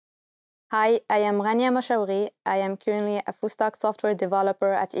Hi, I am Rania. I am currently a Fullstack software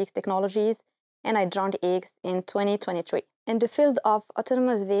developer at Heex Technologies, and I joined Heex in 2023. In the field of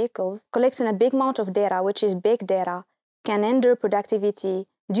autonomous vehicles, collecting a big amount of data, which is big data, can hinder productivity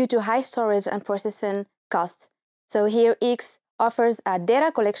due to high storage and processing costs. So here, Heex offers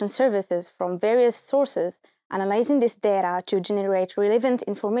data collection services from various sources, analyzing this data to generate relevant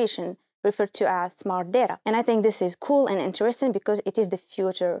information referred to as smart data. And I think this is cool and interesting because it is the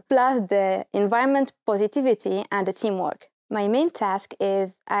future, plus the environment positivity and the teamwork. My main task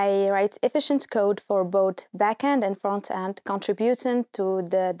is I write efficient code for both backend and front-end, contributing to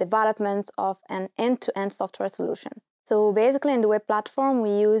the development of an end-to-end software solution. So basically in the web platform,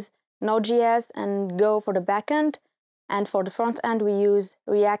 we use Node.js and Go for the backend, and for the front-end, we use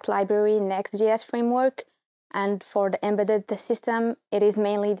React library, Next.js framework, and for the embedded system, it is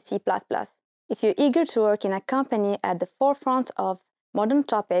mainly C++. If you're eager to work in a company at the forefront of modern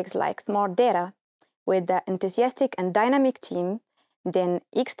topics like smart data, with an enthusiastic and dynamic team, then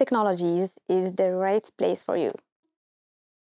Heex Technologies is the right place for you.